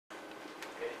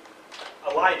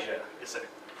Elijah Yes, sir.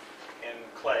 and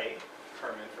Clay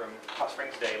Herman from Hot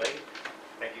Springs Daily.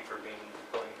 Thank you for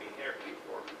willing to be interviewed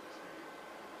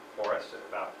for us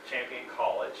about Champion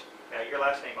College. Now, your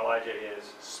last name, Elijah,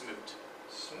 is Smoot.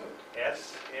 Smoot.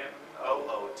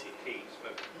 S-M-O-O-T.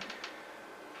 Smoot.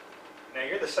 Now,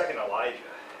 you're the second Elijah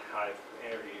I've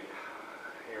interviewed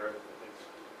here.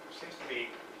 It seems to be,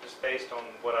 just based on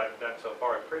what I've done so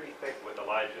far, pretty thick with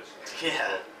Elijahs.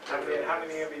 Yeah. How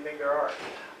many of you think there are?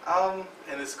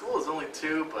 In the school is only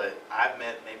 2, but I've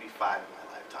met maybe 5 in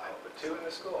my lifetime. But 2 in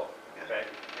the school. Yeah. Okay.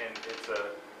 And it's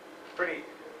a pretty,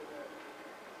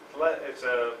 it's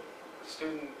a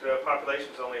student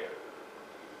population's only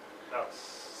about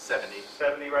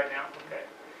 70 right now. Okay.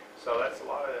 So that's a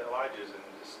lot of Elijahs in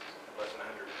just less than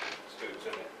 100 students,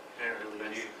 isn't it? It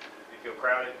really is. You feel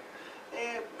crowded?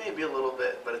 Maybe a little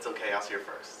bit, but it's okay. I was here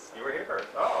first. You were here first.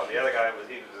 Oh, the other guy was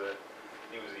he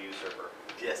was a usurper.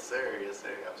 Yes, sir. Yes,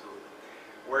 sir. Absolutely.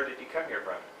 Where did you come here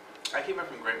from? I came here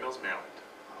from Great Mills, Maryland.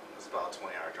 It's about a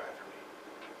 20-hour drive for me.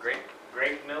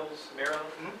 Great Mills, Maryland?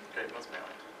 Mm-hmm. Great Mills,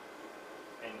 Maryland.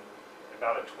 And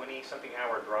about a 20-something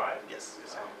hour drive? Yes,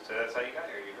 yes, sir. So that's how you got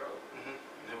here. You drove.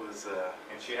 Mm-hmm. It was.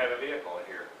 And she had a vehicle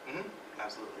here. Mm-hmm.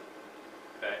 Absolutely.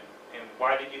 Okay. And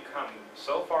why did you come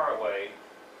so far away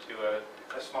to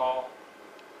a small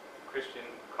Christian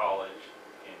college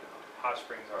in Hot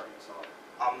Springs, Arkansas?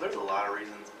 There's a lot of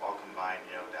reasons, all combined.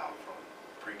 Down from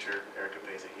preacher Eric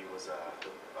Basic. He was the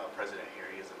president here.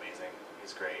 He is amazing.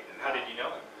 He's great. And how did you know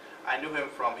him? I knew him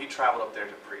from, he traveled up there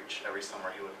to preach every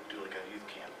summer. He would do like a youth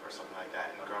camp or something like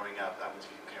that. And growing up, I went to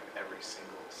youth camp every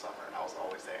single summer, and I was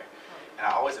always there. And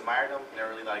I always admired him.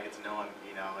 Never really thought I'd get to know him,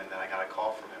 and then I got a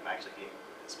call from him. Actually, he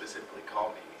specifically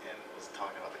called me and was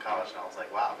talking about the college, and I was like,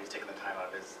 wow, he's taking the time out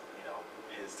of his,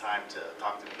 his time to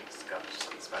talk to me. He's got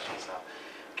something special. So I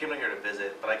came down here to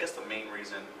visit, but I guess the main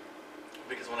reason,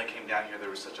 because when I came down here, there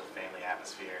was such a family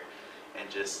atmosphere, and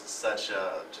just such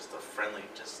a friendly,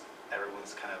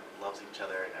 everyone's kind of loves each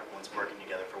other, and everyone's working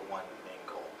together for one main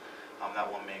goal.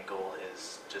 That one main goal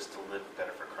is just to live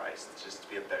better for Christ, just to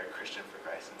be a better Christian for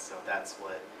Christ, and so that's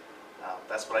what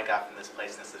I got from this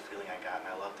place, and that's the feeling I got,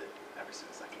 and I loved it every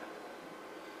single second of it.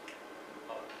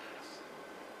 Well,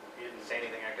 you didn't say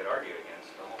anything I could argue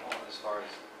against. As far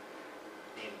as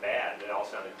being bad, it all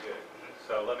sounded good. Mm-hmm.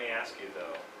 So let me ask you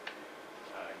though.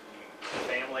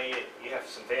 You have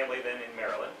some family then in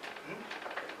Maryland.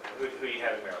 Mm-hmm. Who do you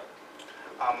have in Maryland?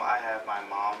 I have my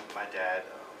mom, my dad,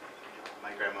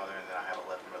 my grandmother, and then I have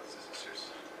 11 brothers and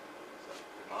sisters. So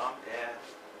mom, dad,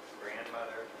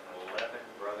 grandmother, 11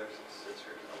 brothers and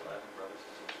sisters. 11 brothers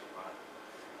and sisters. Wow.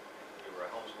 You were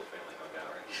a homeschool family, no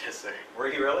doubt, right? Yes, sir.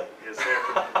 Were you really? Yes, sir.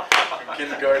 From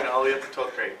kindergarten all the way up to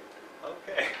 12th grade.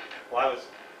 Okay. Well,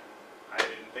 I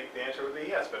didn't think the answer would be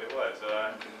yes, but it was.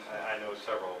 I know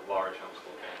several large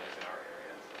homeschool families in our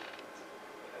area. So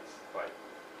that's quite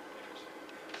interesting.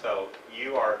 So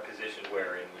you are positioned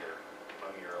where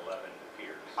among your 11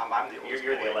 peers? I'm the oldest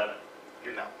You're boy. the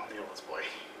 11th. No, I'm the oldest boy.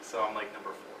 So I'm like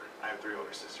number 4. I have 3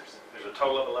 older sisters. There's a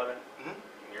total of 11? Mm-hmm.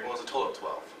 Well, it's a total of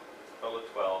 12. Total of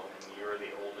 12, and you're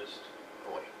the oldest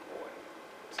Boy. boy.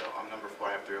 So I'm number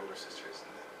 4. I have 3 older sisters,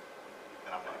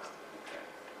 and I'm next. Okay.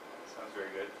 Sounds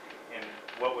very good. And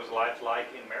what was life like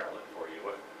in Maryland for you?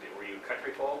 Were you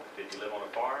country folk? Did you live on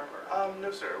a farm? Or No,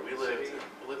 sir. We lived city?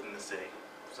 in the city.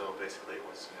 So basically, it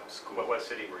was school. What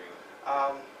city were you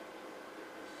in?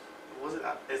 Was it?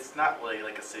 It's not really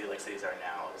like a city like cities are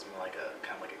now. It was more like a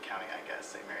kind of like a county, I guess.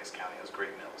 St. Mary's County. It was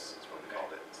Great Mills. Is what we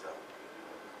called it. So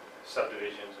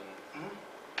Subdivisions and. Mm-hmm.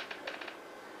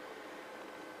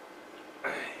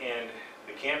 And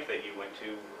the camp that you went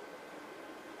to,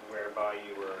 whereby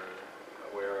you were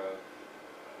aware of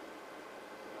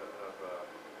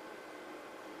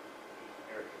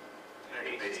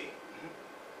Eric AC, Mm-hmm.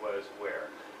 was where?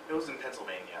 It was in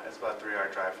Pennsylvania. It's about a 3-hour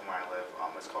drive from where I live.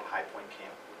 It's called High Point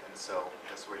Camp, and so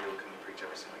that's where he would come and preach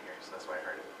every single year. So that's why I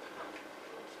heard it.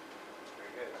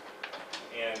 Very good.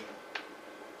 And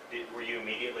were you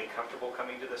immediately comfortable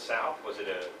coming to the South? Was it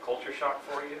a culture shock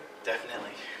for you?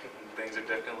 Definitely. Things are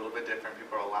definitely a little bit different.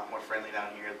 People are a lot more friendly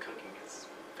down here. The cooking is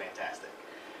fantastic.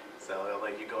 So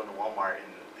like you go into Walmart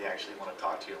and they actually want to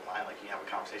talk to you in line, like you have a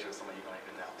conversation with someone you don't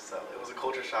even know. So it was a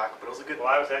culture shock, but it was a good one.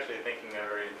 Well, I was actually thinking that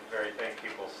very thing,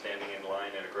 people standing in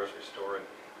line at a grocery store, and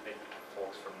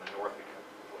folks from the north,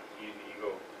 you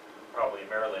go probably in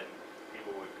Maryland,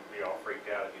 people would be all freaked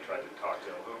out if you tried to talk to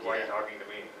them. Why are you talking to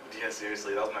me? Yeah,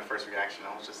 seriously, that was my first reaction.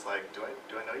 I was just like, do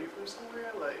I know you from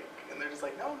somewhere? Like, and they're just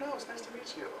like, no, it's nice to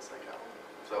meet you. I was like, oh.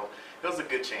 So it was a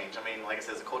good change. I mean, like I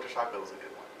said, it's a culture shock, but it was a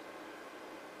good one.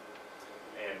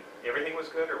 And everything was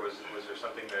good, or was there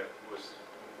something that was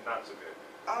not so good?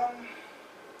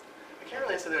 I can't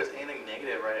really say there was anything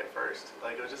negative right at first.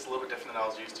 Like, it was just a little bit different than I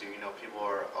was used to. You know, people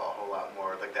are a whole lot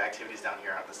more, like, the activities down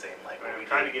here aren't the same. Like, what I'm we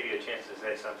trying to did. give you a chance to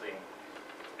say something,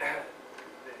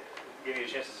 give you a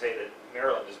chance to say that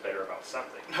Maryland is better about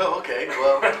something. Oh, okay.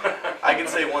 Well, I can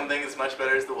say one thing that's much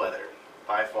better is the weather,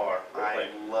 by far. Really? I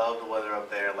love the weather up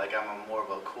there. Like, I'm more of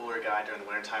a cooler guy during the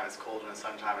wintertime. It's cold, and in the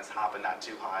summertime it's hot, but not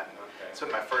too hot. Okay. I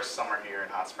spent my first summer here in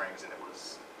Hot Springs, and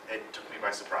it took me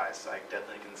by surprise. I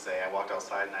definitely can say I walked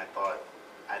outside and I thought,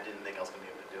 I didn't think I was going to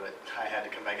be able to do it. I had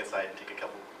to come back inside and take a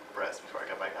couple breaths before I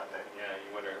got back out there. Yeah,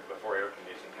 you wonder, before air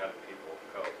conditioning, how do people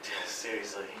cope?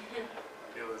 Seriously.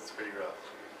 It was pretty rough.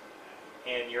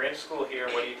 And you're in school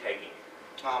here, what are you taking?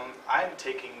 I'm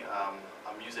taking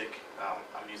a music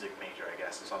major, I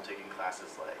guess. And so I'm taking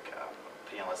classes like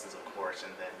piano lessons, of course,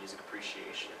 and then music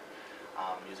appreciation,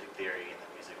 music theory, and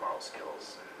then music oral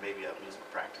skills, and maybe a music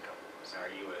practicum. So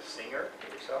are you a singer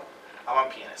yourself? I'm a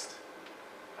pianist.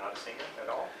 Not a singer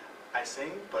at all? I sing,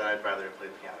 but I'd rather play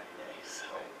the piano any day. So.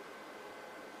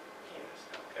 Pianist,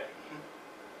 okay.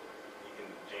 You can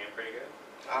jam pretty good?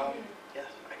 Yeah,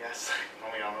 I guess.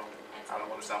 I mean, I don't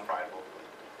want to sound prideful, but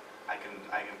I can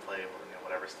play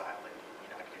whatever style they need. You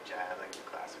know, I can do jazz, I can do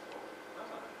classical.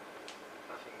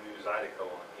 Nothing musical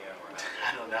on piano or not. I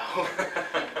don't know.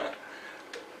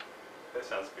 That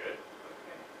sounds good.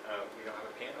 Okay. We don't have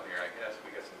a piano here, I guess.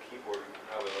 We got some keyboard,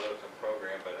 probably load some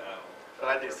program, but I don't. But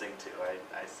I do sing too. I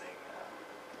sing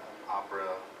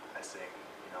opera. I sing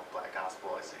black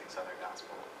gospel. I sing southern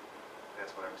gospel.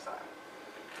 That's whatever style.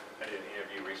 I did an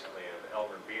interview recently of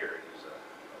Elmer Beard, who's a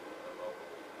local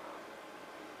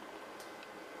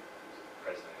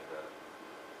president of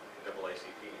the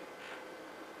NAACP in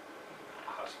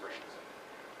Hot Springs. And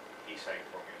he sang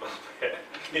for me a little bit.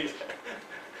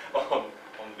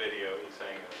 on video, he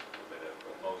sang a little bit of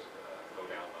Go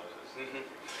Down Moses. Mm-hmm.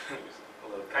 He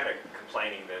was kind of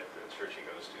complaining that the church he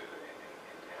goes to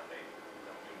in town, they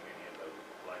don't do any of the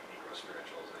black Negro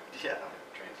spirituals. They Yeah.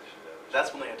 transition to others. That's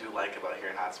one thing I do like about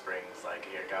here in Hot Springs, like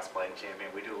here at Gospel Light and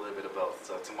Champion, we do a little bit of both.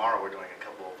 So tomorrow we're doing a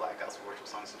couple of black gospel worship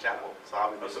songs in chapel. So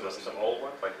I'll be doing those. Some old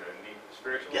ones, like the neat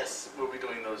spiritual? Yes, we'll be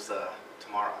doing those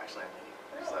tomorrow actually.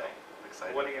 So Really? I'm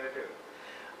excited. What are you going to do?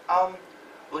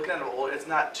 Looking at it old, it's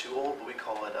not too old, but we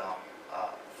call it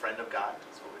Friend of God,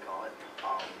 is what we call it.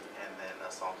 And then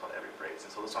a song called Every Praise.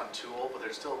 And so those aren't too old, but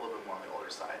they're still a little bit more on the older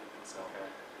side. And so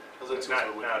those are the two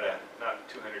we're looking at. Not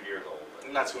 200 years old.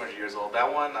 But Not 200 years old. That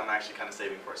one I'm actually kind of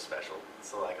saving for a special.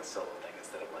 So like a solo thing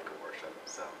instead of like a worship.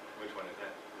 So which one is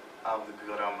that? the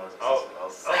Go Down Moses. Oh, I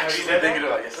was have you actually done thinking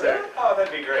that? about yes, sir. Oh,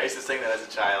 that'd be I great. used to sing that as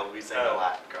a child. We sang a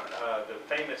lot growing up. The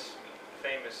famous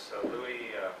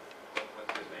Louis,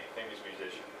 what's his name? Famous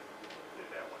musician did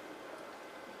that one.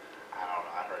 I don't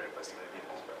know. I heard it by so many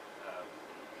people.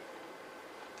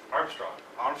 Armstrong.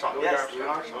 Armstrong. Louis Yes, Armstrong.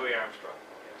 Louis Armstrong. Louis Armstrong.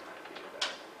 Yeah, he did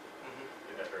that. Mhm.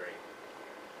 Did that very,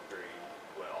 very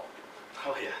well.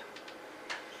 Oh yeah.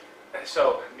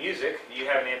 So, music, you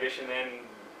have an ambition then,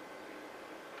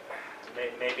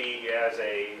 maybe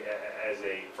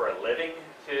for a living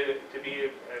to be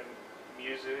a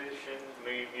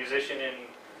musician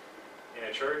in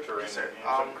a church or in Yes, sir.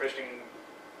 some Christian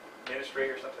ministry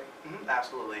or something?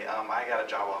 Absolutely. I got a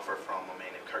job offer from a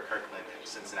man named Kirk Kirkland in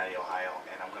Cincinnati, Ohio,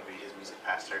 and I'm going to be his music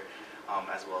pastor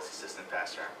as well as assistant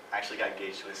pastor. I actually got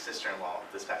engaged to his sister-in-law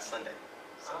this past Sunday.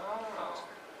 So. Oh,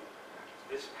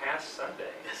 this past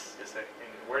Sunday? Yes, yes, sir.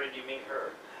 And where did you meet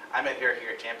her? I met her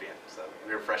here at Champion, so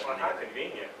we were freshmen Well, how together.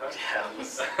 convenient. Huh?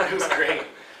 Yeah, it was great.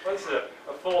 Well, it's a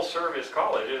full-service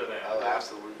college, isn't it? Oh,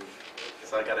 absolutely.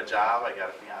 So I got a job, I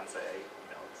got a fiance,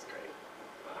 it's great.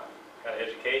 Got an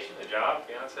education, a job,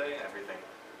 fiance, and Everything.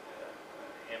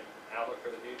 and outlook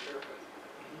for the future.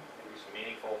 Maybe some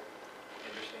meaningful,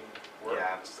 interesting work.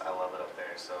 Yeah, I love it up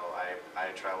there. So I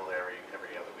travel there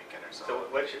every other weekend or so. So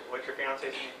what's your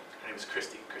fiance's name? Her name is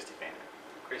Christy Fannin.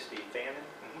 Christy Fannin.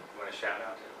 Mm-hmm. You want to shout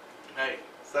out to her? Hey,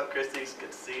 what's up, Christy? It's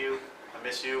good to see you. I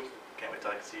miss you. Can't wait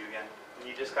till I can see you again. And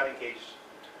you just got engaged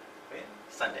when?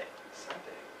 Sunday.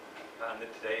 Sunday.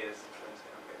 Today is Wednesday.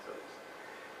 Okay, so it's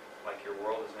like your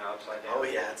world is now upside down. Oh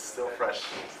yeah, it's still fresh.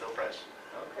 Still fresh.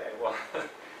 Okay, well,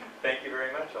 thank you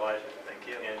very much, Elijah. Thank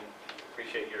you. And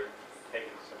appreciate your taking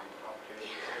some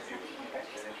opportunity to interview with me.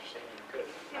 It's been interesting and good.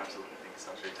 Absolutely. Thank you so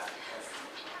much for your time.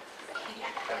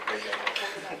 Have a great day.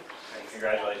 And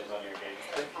congratulations on your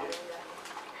engagement. Thank you.